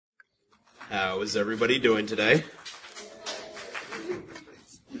How is everybody doing today?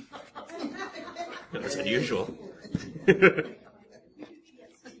 That was unusual. I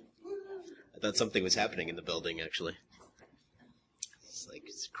thought something was happening in the building, actually. It's like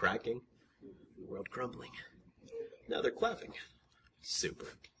it's cracking, the world crumbling. Now they're clapping. Super.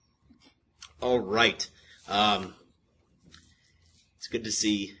 All right. It's good to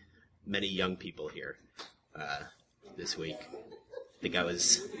see many young people here this week. I think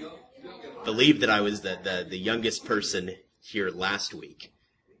believed that I was the youngest person here last week.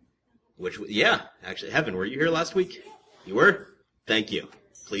 Actually, Heaven, were you here last week? You were? Thank you.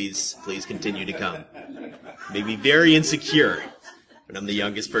 Please continue to come. May be very insecure when I'm the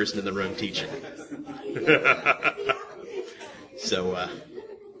youngest person in the room teaching. So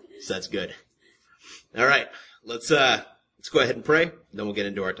that's good. All right, let's go ahead and pray. Then we'll get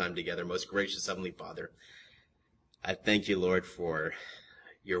into our time together. Most gracious Heavenly Father, I thank you, Lord, for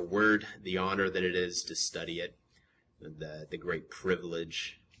your word, the honor that it is to study it, the great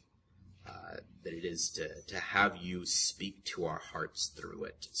privilege that it is to have you speak to our hearts through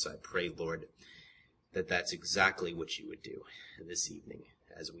it. So I pray, Lord, that that's exactly what you would do this evening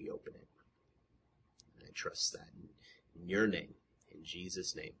as we open it. And I trust that in your name, in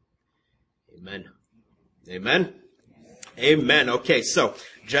Jesus' name. Amen. Amen. Amen. Okay, so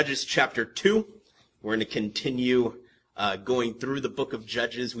Judges chapter 2. We're going to continue going through the book of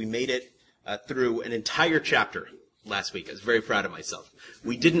Judges. We made it through an entire chapter last week. I was very proud of myself.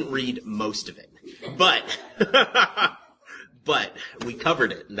 We didn't read most of it, but we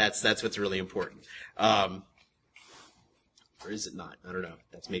covered it, and that's what's really important. Or is it not? I don't know.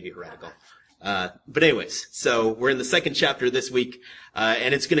 That's maybe heretical. But anyways, so we're in the second chapter this week,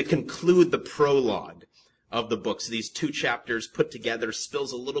 and it's going to conclude the prologue of the book. So these two chapters put together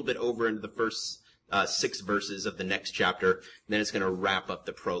spills a little bit over into the first 6 verses of the next chapter, and then it's going to wrap up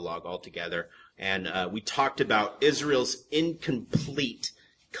the prologue altogether. And we talked about Israel's incomplete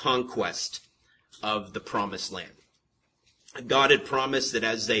conquest of the promised land. God had promised that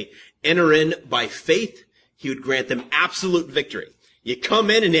as they enter in by faith, he would grant them absolute victory. You come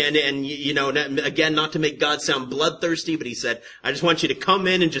in and you know, again, not to make God sound bloodthirsty, but he said, I just want you to come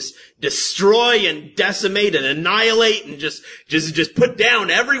in and just destroy and decimate and annihilate and just put down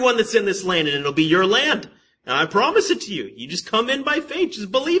everyone that's in this land, and it'll be your land. And I promise it to you. You just come in by faith.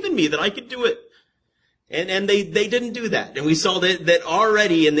 Just believe in me that I could do it. And they didn't do that. And we saw that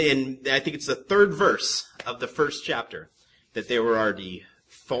already in I think it's the 3rd verse of the first chapter, that they were already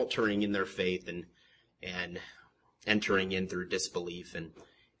faltering in their faith and entering in through disbelief,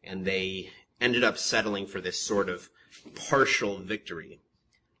 and they ended up settling for this sort of partial victory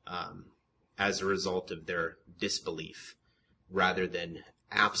as a result of their disbelief, rather than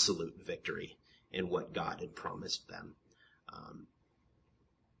absolute victory in what God had promised them.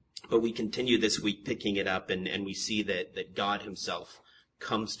 But we continue this week picking it up, and we see that God himself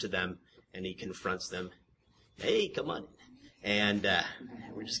comes to them and he confronts them. Hey, come on. And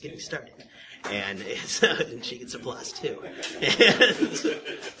we're just getting started. And she gets applause too.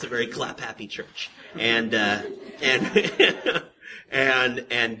 It's a very clap-happy church. And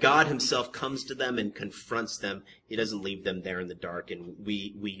God himself comes to them and confronts them. He doesn't leave them there in the dark. And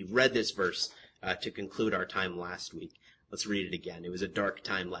we read this verse to conclude our time last week. Let's read it again. It was a dark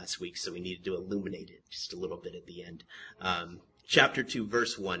time last week, so we needed to illuminate it just a little bit at the end. Chapter 2,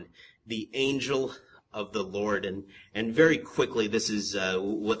 verse 1. The angel of the Lord, and very quickly, this is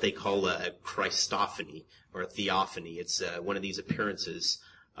what they call a Christophany or a theophany. It's one of these appearances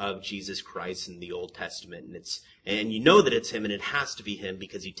of Jesus Christ in the Old Testament, and you know that it's him, and it has to be him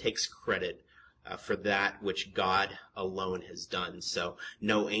because he takes credit for that which God alone has done. So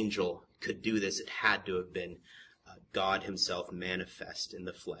no angel could do this. It had to have been God himself manifest in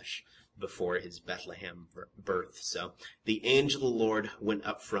the flesh before his Bethlehem birth. So the angel of the Lord went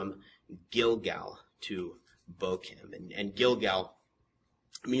up from Gilgal to Bochim. And Gilgal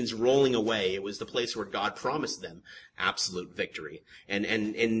means rolling away. It was the place where God promised them absolute victory. And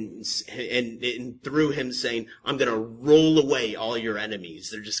through him saying, I'm going to roll away all your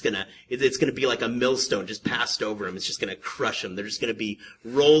enemies. They're just it's going to be like a millstone just passed over them. It's just going to crush them. They're just going to be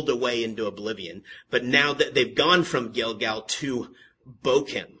rolled away into oblivion. But now that they've gone from Gilgal to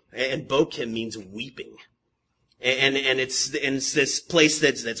Bochim, and Bochim means weeping. And it's this place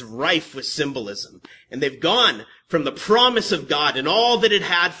that's rife with symbolism. And they've gone from the promise of God and all that it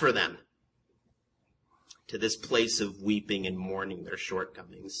had for them to this place of weeping and mourning their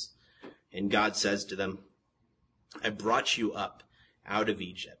shortcomings. And God says to them, I brought you up out of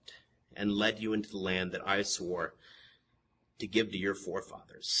Egypt and led you into the land that I swore to give to your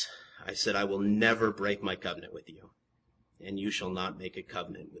forefathers. I said, I will never break my covenant with you, and you shall not make a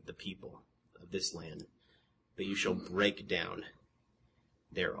covenant with the people of this land, but you shall break down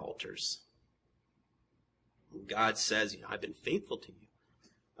their altars. God says, I've been faithful to you.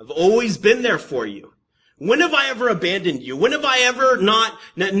 I've always been there for you. When have I ever abandoned you? When have I ever not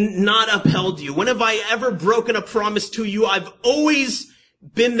upheld you? When have I ever broken a promise to you? I've always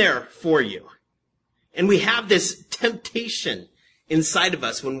been there for you. And we have this temptation inside of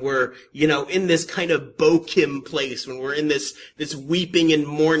us when we're, in this kind of Bokim place, when we're in this weeping and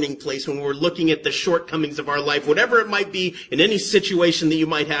mourning place, when we're looking at the shortcomings of our life, whatever it might be, in any situation that you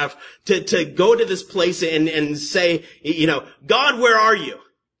might have, to go to this place and say, God, where are you?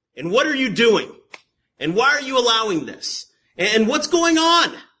 And what are you doing? And why are you allowing this? And what's going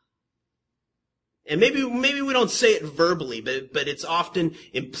on? And maybe we don't say it verbally, but it's often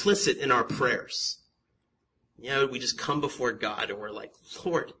implicit in our prayers. We just come before God and we're like,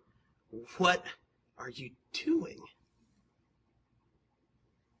 Lord, what are you doing?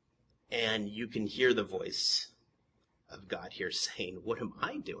 And you can hear the voice of God here saying, what am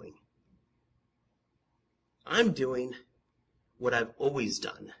I doing? I'm doing what I've always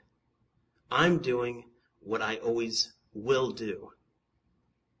done. I'm doing what I always will do,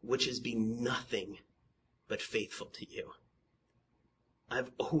 which is be nothing but faithful to you.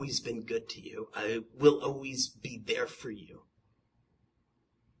 I've always been good to you. I will always be there for you.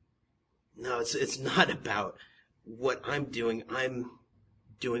 No, it's not about what I'm doing. I'm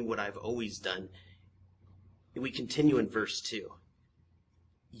doing what I've always done. We continue in verse 2.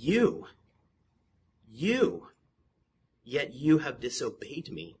 Yet you have disobeyed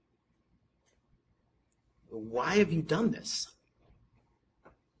me. Why have you done this?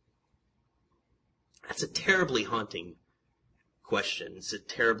 That's a terribly haunting question. It's a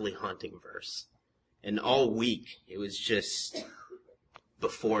terribly haunting verse. And all week, it was just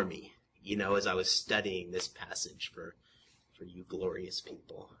before me, as I was studying this passage for you glorious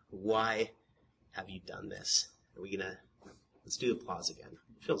people. Why have you done this? Let's do applause again.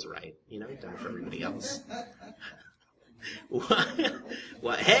 It feels right. You've done it for everybody else.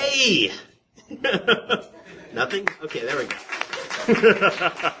 Why? Hey! Nothing? Okay, there we go.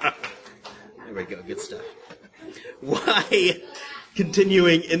 There we go, good stuff. Why,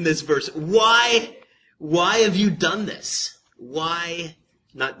 continuing in this verse, why have you done this? Why,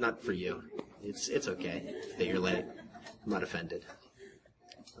 not for you. It's okay that you're late. I'm not offended.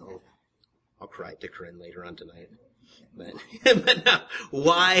 I'll cry to Corinne later on tonight. But no,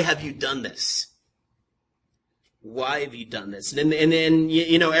 why have you done this? Why have you done this? And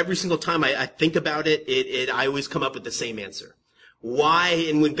every single time I think about it, I always come up with the same answer. Why?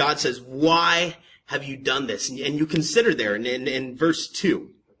 And when God says, why have you done this? And you consider there in verse 2.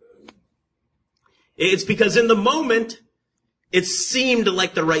 It's because in the moment, it seemed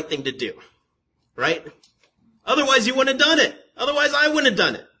like the right thing to do. Right? Otherwise, you wouldn't have done it. Otherwise, I wouldn't have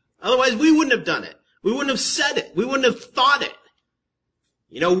done it. Otherwise, we wouldn't have done it. We wouldn't have said it. We wouldn't have thought it.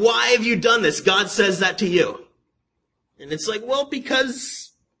 Why have you done this? God says that to you. And it's like, well,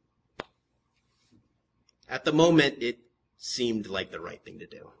 because at the moment it seemed like the right thing to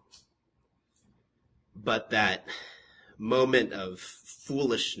do. But that moment of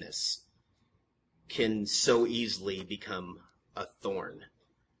foolishness can so easily become a thorn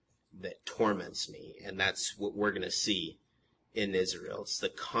that torments me. And that's what we're going to see in Israel. It's the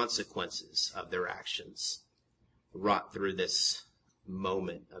consequences of their actions wrought through this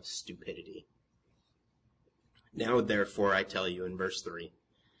moment of stupidity. Now, therefore, I tell you in verse 3,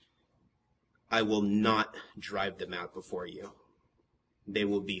 I will not drive them out before you. They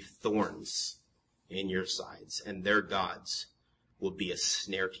will be thorns in your sides, and their gods will be a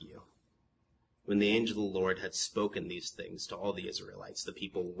snare to you. When the angel of the Lord had spoken these things to all the Israelites, the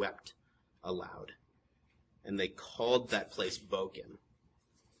people wept aloud, and they called that place Bokim.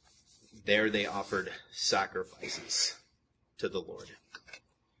 There they offered sacrifices to the Lord.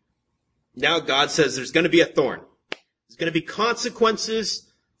 Now God says there's going to be a thorn. There's going to be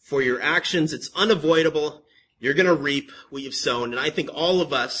consequences for your actions. It's unavoidable. You're going to reap what you've sown. And I think all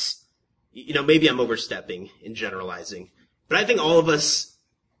of us, maybe I'm overstepping in generalizing, but I think all of us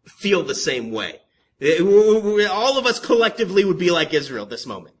feel the same way. All of us collectively would be like Israel this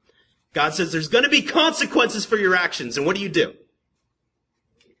moment. God says there's going to be consequences for your actions. And what do?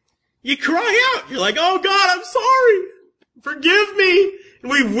 You cry out. You're like, oh God, I'm sorry. Forgive me. And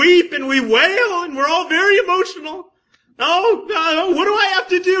we weep and we wail and we're all very emotional. Oh God, what do I have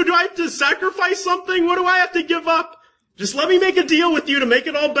to do? Do I have to sacrifice something? What do I have to give up? Just let me make a deal with you to make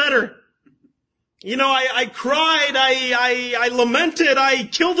it all better. I cried, I lamented, I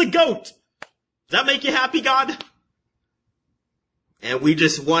killed a goat. Does that make you happy, God? And we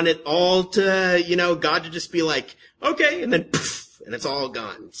just want it all to, God to just be like, okay, and then poof, and it's all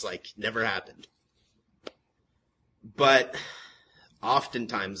gone. It's like never happened. But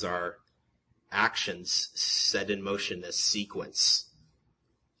oftentimes our actions set in motion a sequence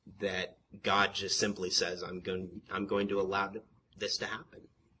that God just simply says, I'm going to allow this to happen.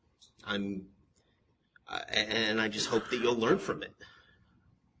 And I just hope that you'll learn from it.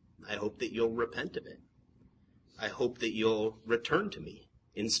 I hope that you'll repent of it. I hope that you'll return to me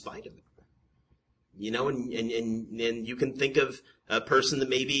in spite of it. You know, and you can think of a person that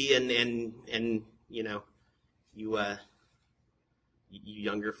maybe, and you know, you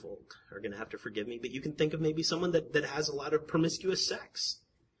younger folk are going to have to forgive me, but you can think of maybe someone that has a lot of promiscuous sex.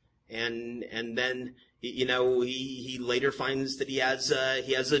 And then, you know, he later finds that he has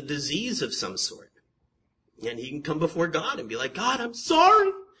a disease of some sort. And he can come before God and be like, God, I'm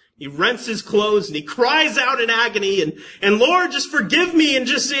sorry. He rents his clothes and he cries out in agony and Lord, just forgive me and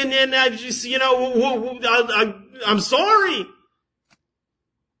I just, you know, I'm sorry.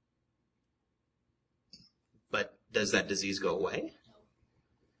 But does that disease go away?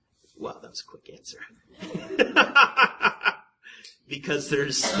 Well, that was a quick answer. Because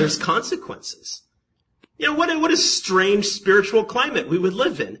there's consequences. You know, what a strange spiritual climate we would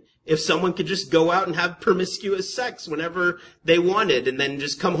live in if someone could just go out and have promiscuous sex whenever they wanted and then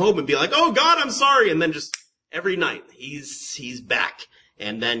just come home and be like, oh God, I'm sorry. And then just every night he's back.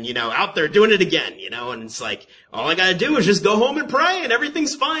 And then, you know, out there doing it again, you know, and it's like, all I gotta do is just go home and pray and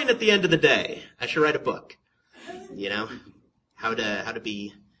everything's fine at the end of the day. I should write a book, you know, how to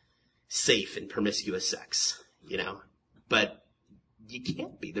be safe in promiscuous sex, you know, but you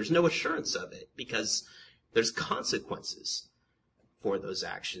can't be. There's no assurance of it because there's consequences for those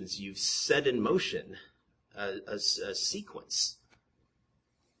actions. You've set in motion a sequence.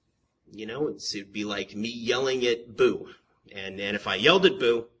 You know, it'd be like me yelling at Boo. And if I yelled at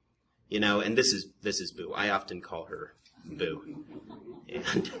Boo, you know, and this is Boo. I often call her Boo.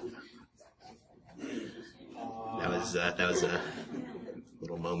 And that was a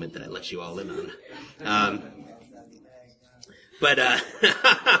little moment that I let you all in on. But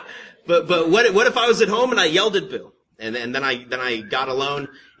what if I was at home and I yelled at Boo? And then I got alone,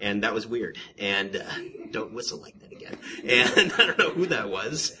 and that was weird. And don't whistle like that again. And I don't know who that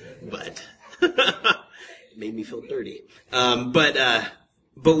was, but it made me feel dirty. But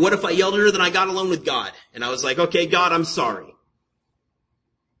what if I yelled at her, then I got alone with God, and I was like, okay, God, I'm sorry.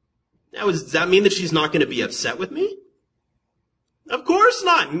 Does that mean that she's not going to be upset with me? Of course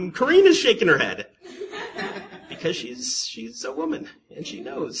not. And Karina's shaking her head because she's a woman and she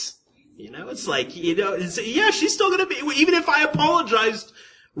knows. You know, it's like, you know, she's still going to be, even if I apologized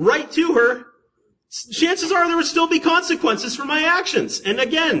right to her, chances are there would still be consequences for my actions. And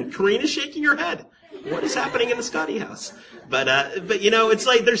again, Karina's shaking her head. What is happening in the Scotty house? But you know, it's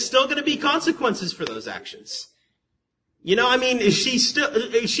like there's still going to be consequences for those actions. You know, I mean, she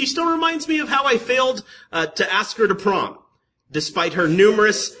still reminds me of how I failed to ask her to prom, despite her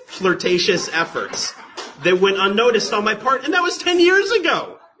numerous flirtatious efforts that went unnoticed on my part, and that was 10 years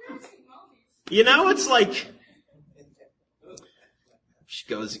ago. You know, it's like, she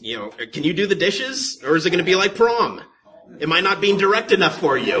goes, you know, can you do the dishes? Or is it going to be like prom? Am I not being direct enough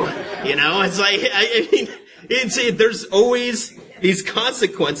for you? You know, it's like, I mean, there's always these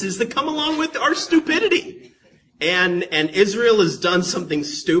consequences that come along with our stupidity. And Israel has done something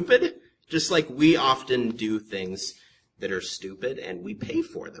stupid, just like we often do things that are stupid, and we pay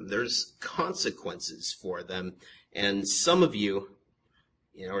for them. There's consequences for them. And some of you,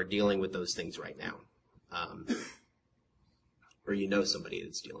 you know, are dealing with those things right now. Or you know somebody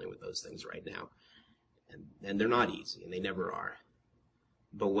that's dealing with those things right now. And they're not easy, and they never are.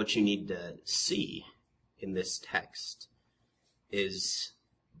 But what you need to see in this text is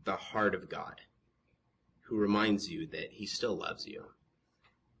the heart of God, who reminds you that he still loves you,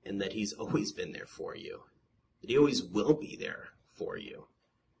 and that he's always been there for you, that he always will be there for you,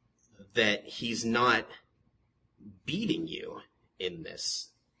 that he's not beating you in this.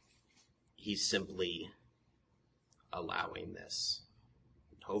 He's simply allowing this.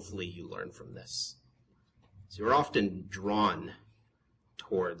 Hopefully you learn from this. So we're often drawn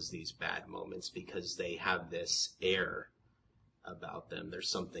towards these bad moments because they have this air about them. There's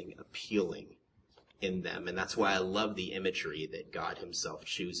something appealing in them. And that's why I love the imagery that God himself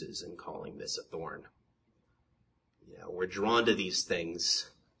chooses in calling this a thorn. You know, we're drawn to these things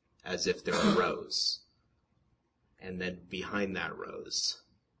as if they're a rose. And then behind that rose,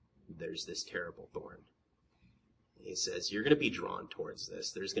 there's this terrible thorn. He says, you're going to be drawn towards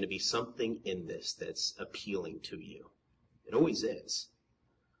this. There's going to be something in this that's appealing to you. It always is.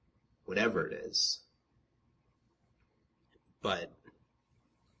 Whatever it is. But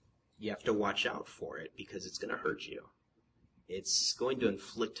you have to watch out for it because it's going to hurt you. it's going to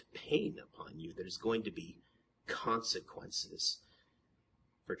inflict pain upon you. There's going to be consequences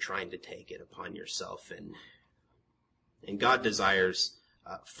for trying to take it upon yourself. And God desires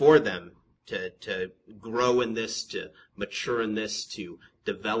for them to grow in this, to mature in this, to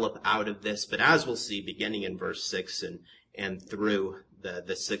develop out of this. But as we'll see, beginning in verse 6 and through the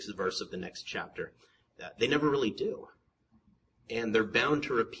 6th verse of the next chapter, they never really do. And they're bound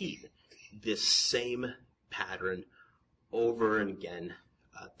to repeat this same pattern over and again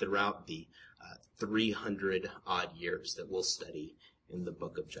throughout the 300-odd years that we'll study in the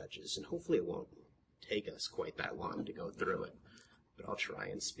book of Judges. And hopefully it won't take us quite that long to go through it, but I'll try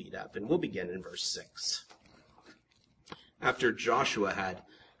and speed up. And we'll begin in verse 6. After Joshua had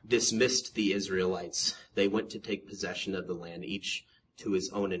dismissed the Israelites, they went to take possession of the land, each to his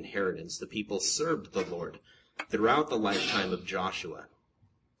own inheritance. The people served the Lord throughout the lifetime of Joshua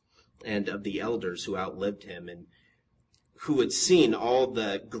and of the elders who outlived him and who had seen all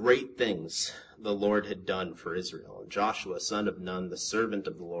the great things the Lord had done for Israel. And Joshua, son of Nun, the servant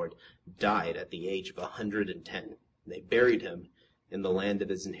of the Lord, died at the age of 110. They buried him in the land of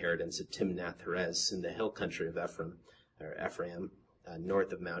his inheritance at Timnath-Heres in the hill country of Ephraim,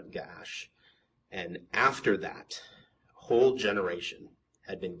 north of Mount Gaash. And after that, a whole generation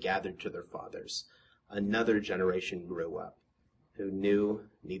had been gathered to their fathers. Another generation grew up who knew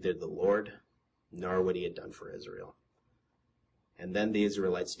neither the Lord nor what he had done for Israel. And then the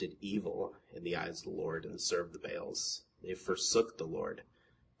Israelites did evil in the eyes of the Lord and served the Baals. They forsook the Lord,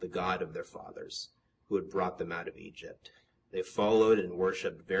 the God of their fathers, who had brought them out of Egypt. They followed and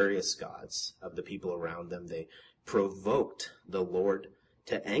worshipped various gods of the people around them. They provoked the Lord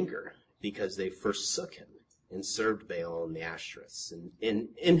to anger because they forsook him and served Baal and the Ashtoreths. And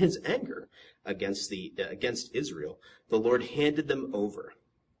in his anger against Israel, the Lord handed them over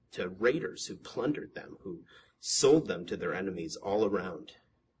to raiders who plundered them, who sold them to their enemies all around,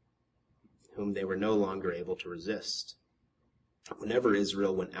 whom they were no longer able to resist. Whenever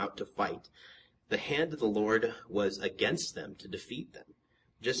Israel went out to fight, the hand of the Lord was against them to defeat them.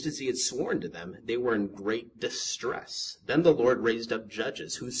 Just as he had sworn to them, they were in great distress. Then the Lord raised up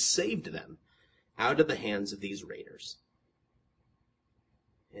judges who saved them out of the hands of these raiders.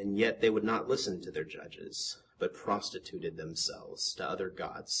 And yet they would not listen to their judges, but prostituted themselves to other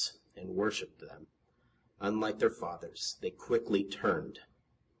gods and worshipped them. Unlike their fathers, they quickly turned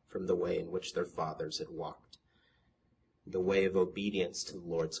from the way in which their fathers had walked, the way of obedience to the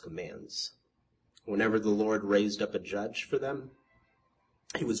Lord's commands. Whenever the Lord raised up a judge for them,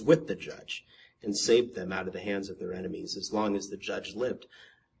 he was with the judge and saved them out of the hands of their enemies as long as the judge lived.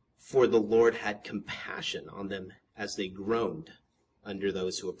 For the Lord had compassion on them as they groaned under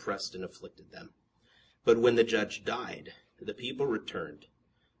those who oppressed and afflicted them. But when the judge died, the people returned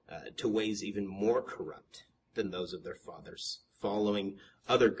to ways even more corrupt than those of their fathers, following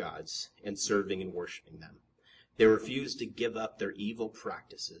other gods and serving and worshiping them. They refused to give up their evil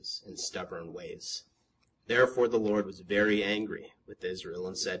practices and stubborn ways. Therefore the Lord was very angry with Israel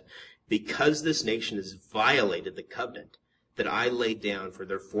and said, "Because this nation has violated the covenant that I laid down for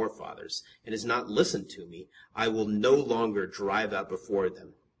their forefathers and has not listened to me, I will no longer drive out before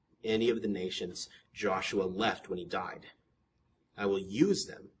them any of the nations Joshua left when he died. I will use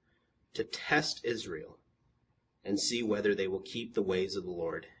them to test Israel and see whether they will keep the ways of the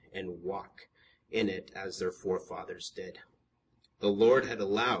Lord and walk in it as their forefathers did." The Lord had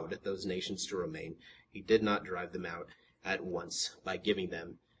allowed those nations to remain. He did not drive them out at once by giving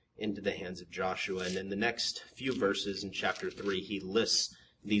them into the hands of Joshua. And in the next few verses in chapter 3, he lists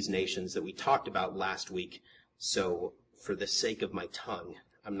these nations that we talked about last week. So for the sake of my tongue,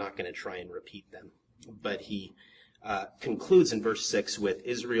 I'm not going to try and repeat them. But he concludes in verse 6 with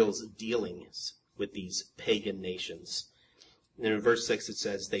Israel's dealings with these pagan nations. And in verse 6 it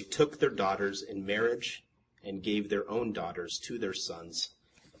says, "They took their daughters in marriage and gave their own daughters to their sons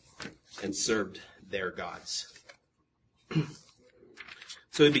and served their gods."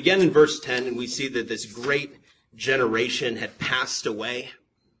 So we begin in verse 10 and we see that this great generation had passed away.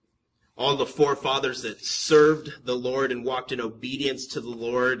 All the forefathers that served the Lord and walked in obedience to the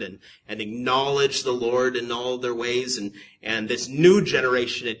Lord and acknowledged the Lord in all their ways. And this new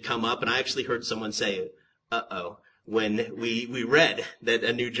generation had come up. And I actually heard someone say, uh-oh, when we read that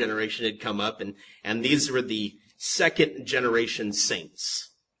a new generation had come up. And these were the second generation saints.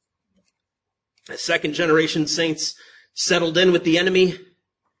 The second generation saints settled in with the enemy.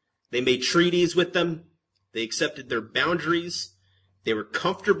 They made treaties with them. They accepted their boundaries. They were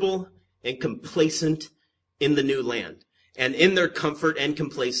comfortable and complacent in the new land. And in their comfort and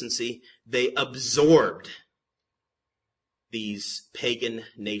complacency, they absorbed these pagan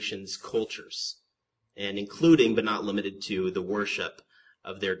nations' cultures. and including but not limited to the worship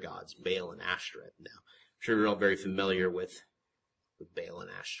of their gods, Baal and Ashtoreth. Now, I'm sure you're all very familiar with Baal and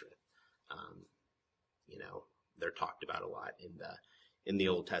Ashtoreth. They're talked about a lot in the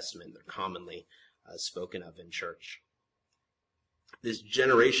Old Testament. They're commonly spoken of in church. This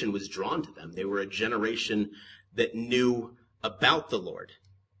generation was drawn to them. They were a generation that knew about the Lord,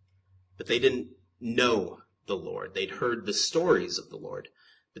 but they didn't know the Lord. They'd heard the stories of the Lord,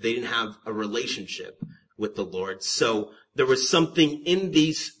 but they didn't have a relationship with the Lord. So there was something in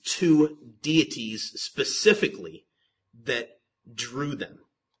these two deities specifically that drew them.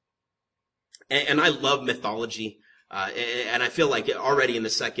 And I love mythology, and I feel like already in the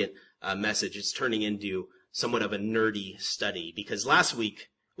second message, it's turning into somewhat of a nerdy study, because last week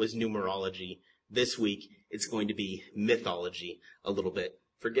was numerology. This week, it's going to be mythology a little bit.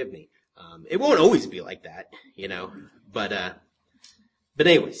 Forgive me. It won't always be like that, but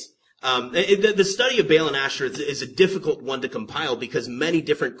anyways, the study of Baal and Ashtoreth is a difficult one to compile because many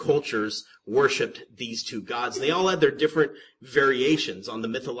different cultures worshipped these two gods. They all had their different variations on the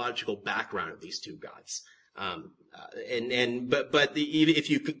mythological background of these two gods. If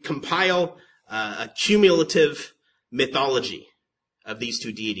you could compile a cumulative mythology of these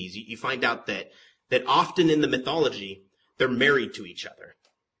two deities, you find out that often in the mythology, they're married to each other.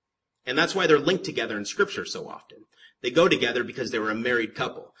 And that's why they're linked together in Scripture so often. They go together because they were a married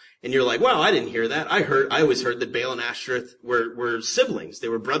couple. And you're like, well, I didn't hear that. I always heard that Baal and Ashtoreth were siblings. They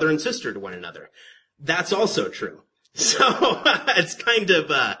were brother and sister to one another. That's also true. So it's kind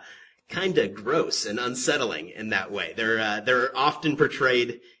of gross and unsettling in that way. They're often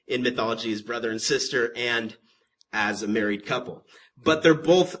portrayed in mythology as brother and sister and as a married couple. But they're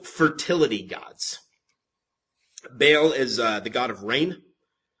both fertility gods. Baal is the god of rain.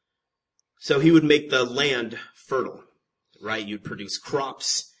 So he would make the land fertile, right? You'd produce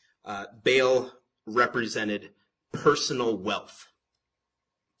crops. Baal represented personal wealth.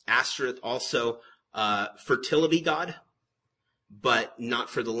 Ashtoreth also fertility god, but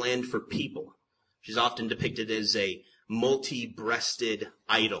not for the land, for people. She's often depicted as a multi-breasted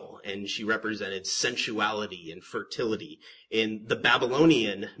idol, and she represented sensuality and fertility. In the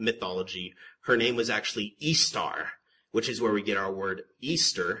Babylonian mythology, her name was actually Ishtar, which is where we get our word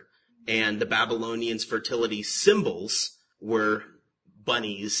Easter, and the Babylonians' fertility symbols were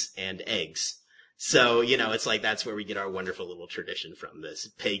bunnies and eggs. So, it's like that's where we get our wonderful little tradition from, this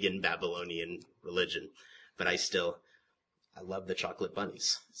pagan Babylonian religion. But I love the chocolate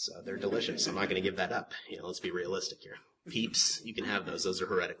bunnies. So they're delicious. I'm not going to give that up. Let's be realistic here. Peeps, you can have those. Those are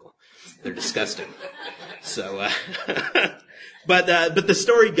heretical. They're disgusting. So, but the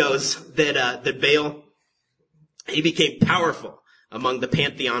story goes that Baal, he became powerful among the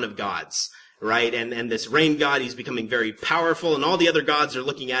pantheon of gods, right? And this rain god, he's becoming very powerful, and all the other gods are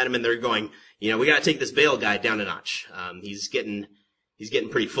looking at him and they're going, we got to take this Baal guy down a notch. He's getting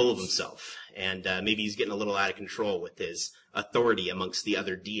pretty full of himself, and maybe he's getting a little out of control with his authority amongst the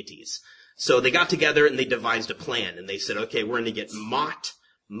other deities. So they got together and they devised a plan, and they said, okay, we're going to get Mot.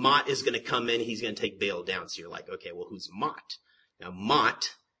 Mot is going to come in. He's going to take Baal down. So you're like, okay, well, who's Mot? Now,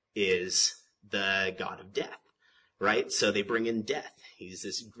 Mot is the god of death, right? So they bring in Death. He's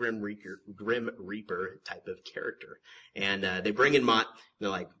this Grim Reaper type of character. And they bring in Mot, and they're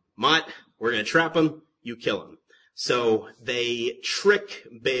like, Mot, we're going to trap him. You kill him. So they trick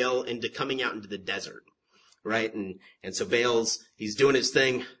Baal into coming out into the desert, right? And so he's doing his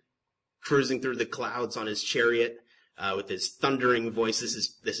thing, cruising through the clouds on his chariot, with his thundering voice.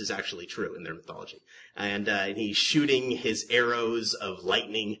 This is actually true in their mythology. And he's shooting his arrows of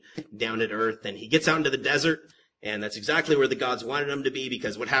lightning down at earth, and he gets out into the desert, and that's exactly where the gods wanted him to be,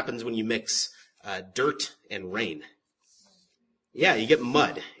 because what happens when you mix dirt and rain? Yeah, you get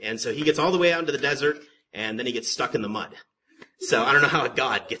mud. And so he gets all the way out into the desert, and then he gets stuck in the mud. So I don't know how a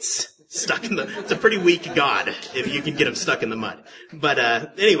god gets stuck it's a pretty weak god if you can get him stuck in the mud. But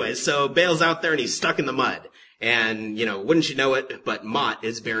anyway, so Baal's out there and he's stuck in the mud. And, wouldn't you know it, but Mot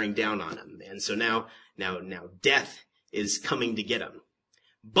is bearing down on him. And so now Death is coming to get him.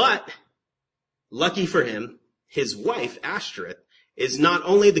 But, lucky for him, his wife, Ashtoreth, is not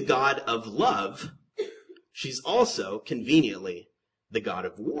only the god of love, she's also, conveniently, the god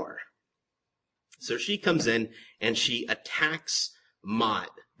of war. So she comes in and she attacks Mot,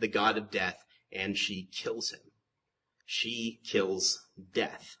 the god of death, and she kills him. She kills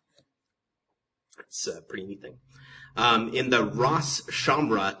Death. It's a pretty neat thing. In the Ras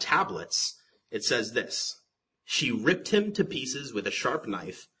Shamra tablets, it says this: she ripped him to pieces with a sharp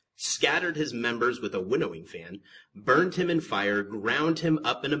knife, scattered his members with a winnowing fan, burned him in fire, ground him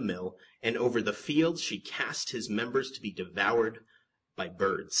up in a mill, and over the fields she cast his members to be devoured by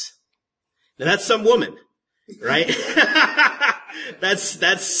birds. Now that's some woman, right? That's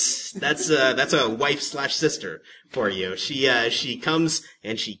a wife/sister for you. She comes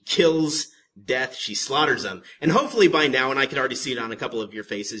and she kills Death. She slaughters them. And hopefully by now, and I can already see it on a couple of your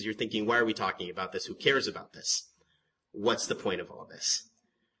faces, you're thinking, why are we talking about this? Who cares about this? What's the point of all this?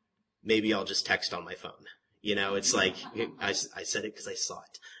 Maybe I'll just text on my phone. It's like, I said it because I saw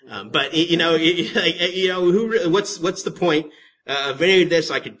it. But, what's the point of any of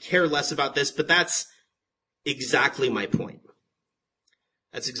this? I could care less about this, but that's exactly my point.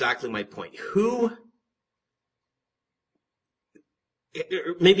 That's exactly my point.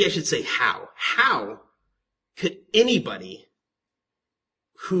 Maybe I should say how. How could anybody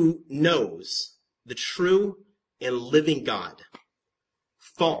who knows the true and living God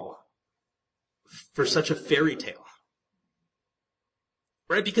fall for such a fairy tale?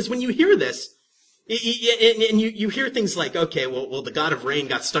 Right? Because when you hear this, and you hear things like, okay, well, the God of rain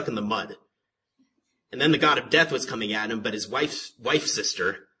got stuck in the mud. And then the God of death was coming at him, but his wife's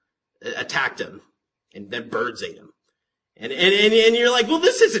sister attacked him. And then birds ate him. And you're like, well,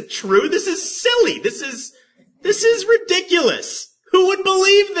 this isn't true. This is silly. This is ridiculous. Who would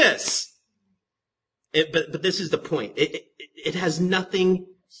believe this? But this is the point. It has nothing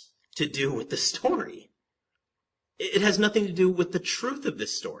to do with the story. It has nothing to do with the truth of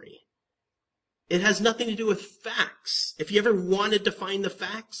this story. It has nothing to do with facts. If you ever wanted to find the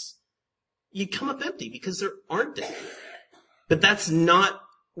facts, you'd come up empty because there aren't any. But that's not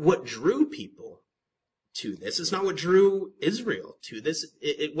what drew people to this. It's not what drew Israel to this.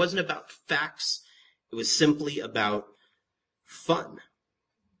 It wasn't about facts. It was simply about fun.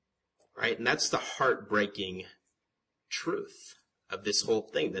 Right? And that's the heartbreaking truth of this whole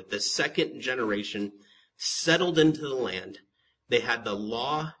thing, that the second generation settled into the land. They had the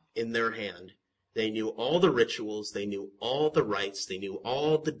law in their hand. They knew all the rituals. They knew all the rites. They knew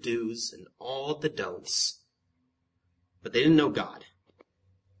all the do's and all the don'ts. But they didn't know God.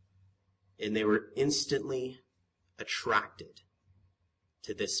 And they were instantly attracted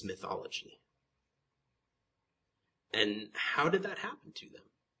to this mythology. And how did that happen to them?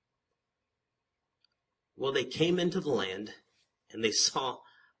 Well, they came into the land and they saw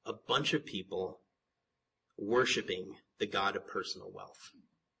a bunch of people worshiping the God of personal wealth.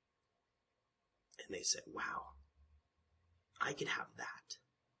 And they said, wow, I could have that.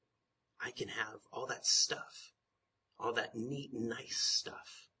 I can have all that stuff, all that neat, nice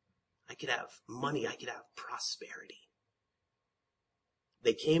stuff. I could have money. I could have prosperity.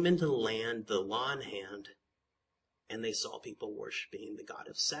 They came into the land, the law in hand, and they saw people worshiping the god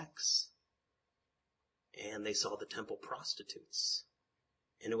of sex. And they saw the temple prostitutes.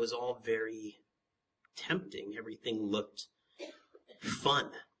 And it was all very tempting. Everything looked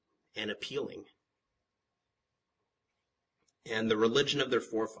fun and appealing. And the religion of their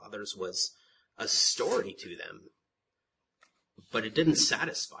forefathers was a story to them. But it didn't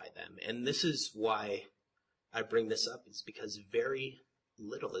satisfy them. And this is why I bring this up, is because very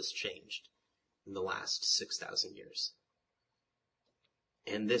little has changed in the last 6,000 years.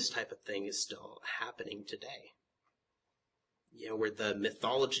 And this type of thing is still happening today. Where the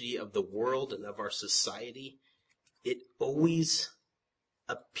mythology of the world and of our society, it always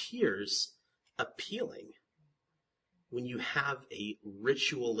appears appealing when you have a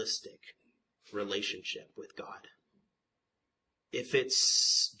ritualistic relationship with God. If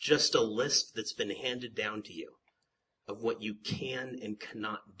it's just a list that's been handed down to you of what you can and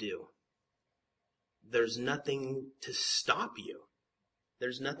cannot do, there's nothing to stop you.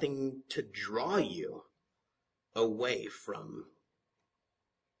 There's nothing to draw you away from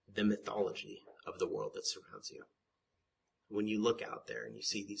the mythology of the world that surrounds you. When you look out there and you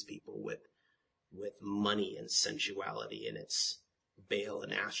see these people with money and sensuality, and it's Baal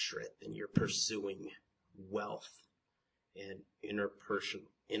and Ashtoreth, and you're pursuing wealth and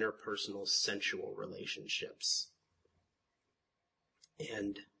interpersonal sensual relationships.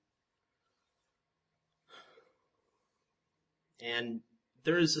 And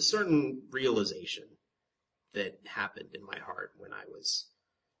there is a certain realization that happened in my heart when I was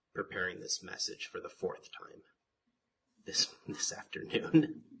preparing this message for the fourth time this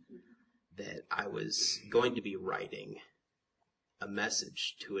afternoon, that I was going to be writing a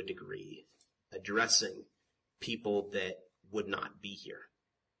message to a degree addressing people that would not be here.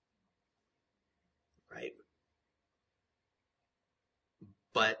 Right?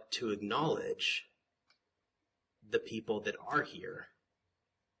 But to acknowledge the people that are here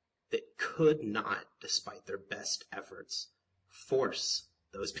that could not, despite their best efforts, force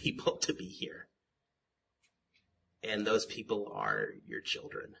those people to be here. And those people are your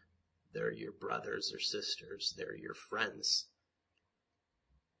children. They're your brothers or sisters. They're your friends.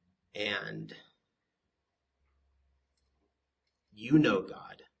 and you know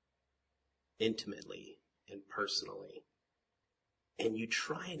God intimately and personally, and you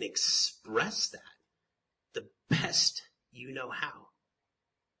try and express that the best you know how.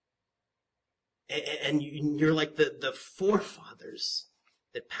 And you're like the forefathers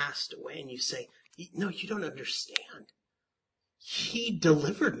that passed away, and you say, no, you don't understand. He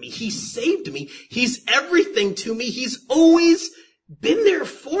delivered me. He saved me. He's everything to me. He's always been there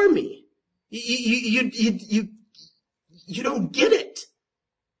for me. You don't get it.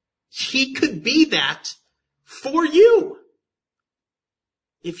 He could be that for you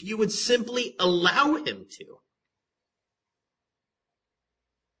if you would simply allow him to.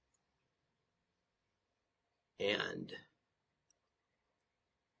 And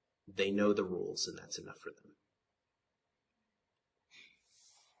they know the rules, and that's enough for them.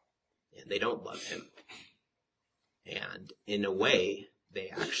 And they don't love him. And in a way, they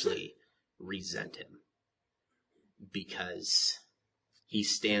actually resent him because he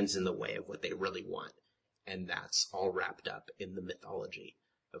stands in the way of what they really want. And that's all wrapped up in the mythology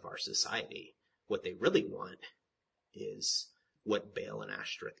of our society. What they really want is what Baal and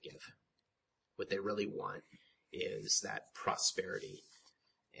Ashtoreth give. What they really want is that prosperity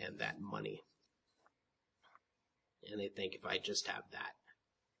and that money. And they think, if I just have that,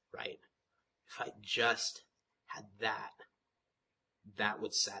 right? If I just had that, that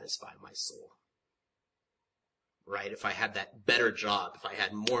would satisfy my soul. Right? If I had that better job, if I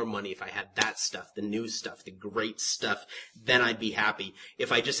had more money, if I had that stuff, the new stuff, the great stuff, then I'd be happy.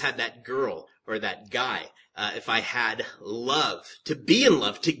 If I just had that girl or that guy, if I had love, to be in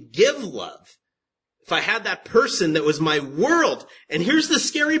love, to give love, if I had that person that was my world. And here's the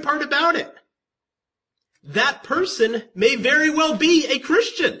scary part about it. That person may very well be a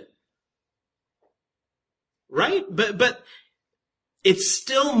Christian. Right? But it's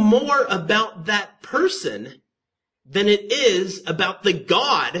still more about that person than it is about the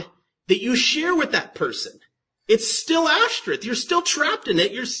God that you share with that person. It's still Ashtoreth. You're still trapped in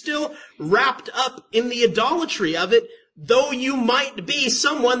it. You're still wrapped up in the idolatry of it, though you might be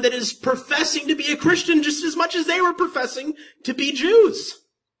someone that is professing to be a Christian just as much as they were professing to be Jews.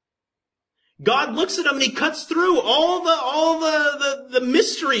 God looks at them and he cuts through all the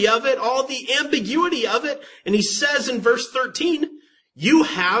mystery of it, all the ambiguity of it, and he says in verse 13, you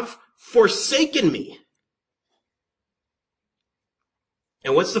have forsaken me.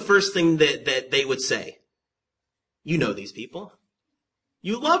 And what's the first thing that they would say? You know these people.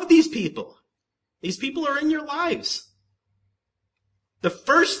 You love these people. These people are in your lives. The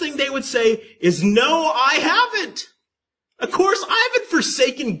first thing they would say is, no, I haven't. Of course, I haven't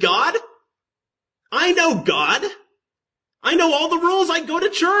forsaken God. I know God. I know all the rules. I go to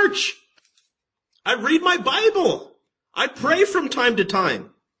church. I read my Bible. I pray from time to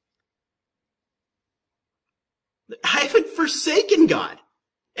time. I haven't forsaken God.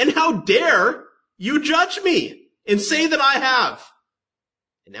 And how dare you judge me and say that I have?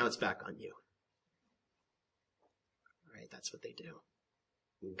 And now it's back on you. All right, that's what they do.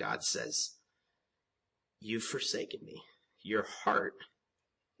 And God says, you've forsaken me. Your heart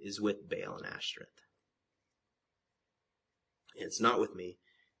is with Baal and Ashtoreth. And it's not with me,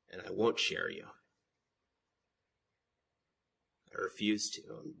 and I won't share you. I refuse to.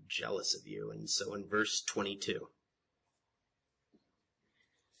 I'm jealous of you. And so in verse 22,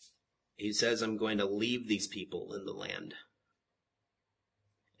 he says, I'm going to leave these people in the land,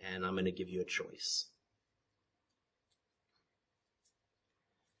 and I'm going to give you a choice.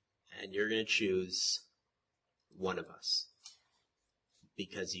 And you're going to choose one of us,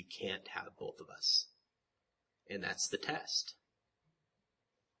 because you can't have both of us. And that's the test.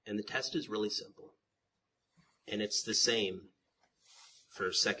 And the test is really simple. And it's the same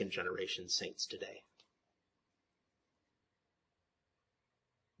for second generation saints today.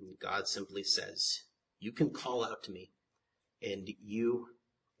 God simply says, you can call out to me and you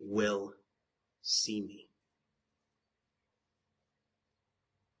will see me.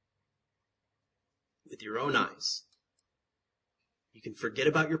 With your own eyes. You can forget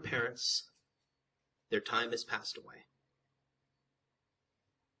about your parents. Their time has passed away.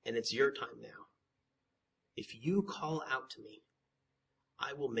 And it's your time now. If you call out to me,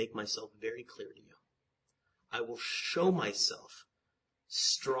 I will make myself very clear to you. I will show myself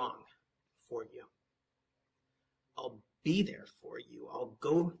strong for you. I'll be there for you. I'll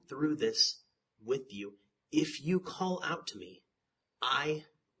go through this with you. If you call out to me, I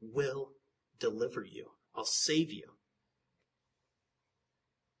will deliver you. I'll save you.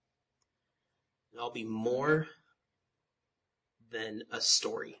 And I'll be more than a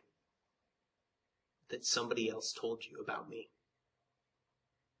story that somebody else told you about me.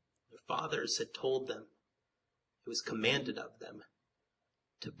 Their fathers had told them, it was commanded of them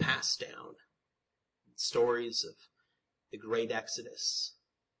to pass down stories of the great Exodus.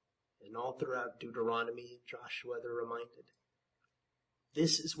 And all throughout Deuteronomy and Joshua, they're reminded,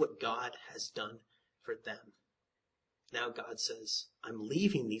 this is what God has done for them. Now God says, I'm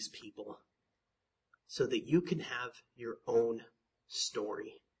leaving these people so that you can have your own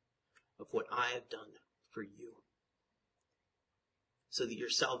story of what I have done for you. So that your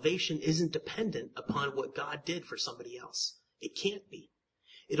salvation isn't dependent upon what God did for somebody else. It can't be.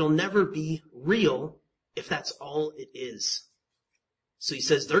 It'll never be real if that's all it is. So he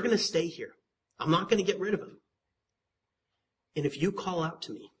says, they're going to stay here. I'm not going to get rid of them. And if you call out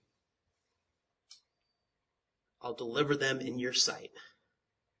to me, I'll deliver them in your sight.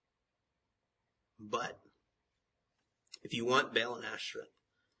 But if you want Baal and Ashtoreth,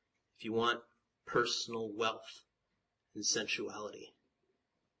 if you want personal wealth and sensuality,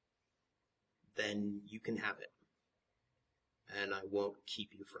 then you can have it. And I won't keep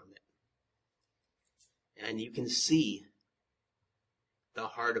you from it. And you can see the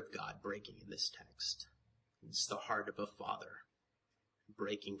heart of God breaking in this text. It's the heart of a father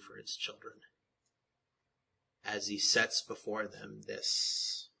breaking for his children as he sets before them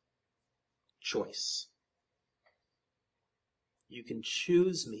this choice. You can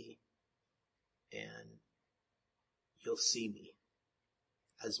choose me and you'll see me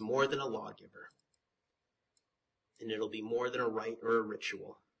as more than a lawgiver. And it'll be more than a rite or a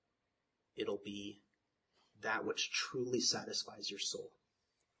ritual. It'll be that which truly satisfies your soul.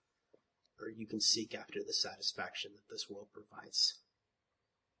 Or you can seek after the satisfaction that this world provides.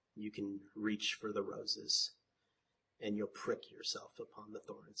 You can reach for the roses, and you'll prick yourself upon the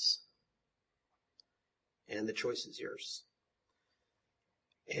thorns. And the choice is yours.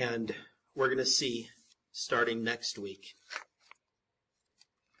 And we're going to see, starting next week,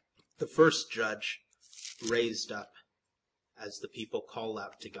 the first judge raised up as the people call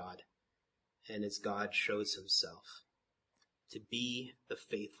out to God, and as God shows himself to be the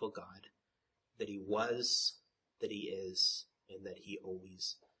faithful God that he was, that he is, and that he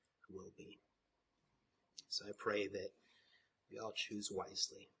always will be. So I pray that we all choose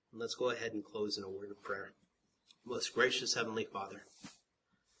wisely. And let's go ahead and close in a word of prayer. Most gracious Heavenly Father,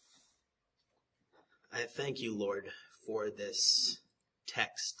 I thank you, Lord, for this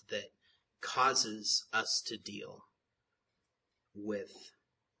text that causes us to deal with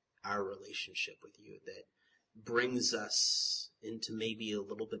our relationship with you, that brings us into maybe a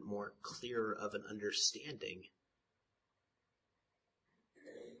little bit more clear of an understanding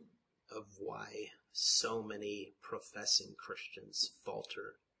of why so many professing Christians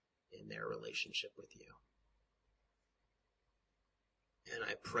falter in their relationship with you. And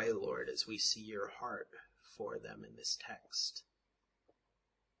I pray, Lord, as we see your heart for them in this text,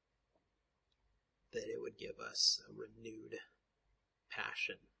 that it would give us a renewed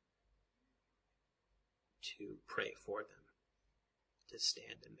passion to pray for them, to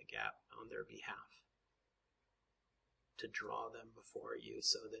stand in the gap on their behalf, to draw them before you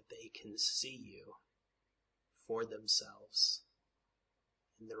so that they can see you for themselves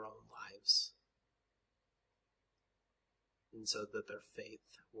in their own lives, and so that their faith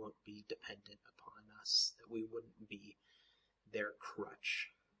won't be dependent upon us, that we wouldn't be their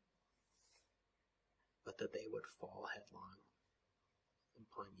crutch, but that they would fall headlong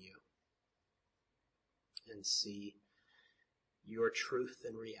upon you and see your truth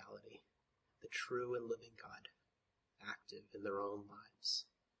and reality, the true and living God, active in their own lives.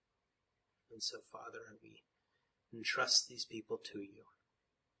 And so, Father, we entrust these people to you.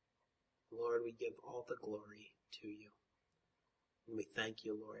 Lord, we give all the glory to you. And we thank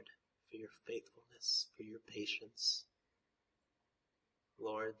you, Lord, for your faithfulness, for your patience.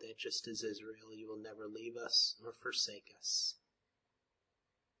 Lord, that just as Israel, you will never leave us nor forsake us.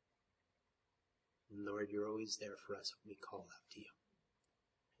 And Lord, you're always there for us when we call out to you.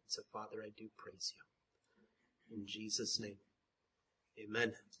 And so, Father, I do praise you. In Jesus' name,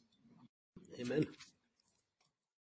 amen. Amen.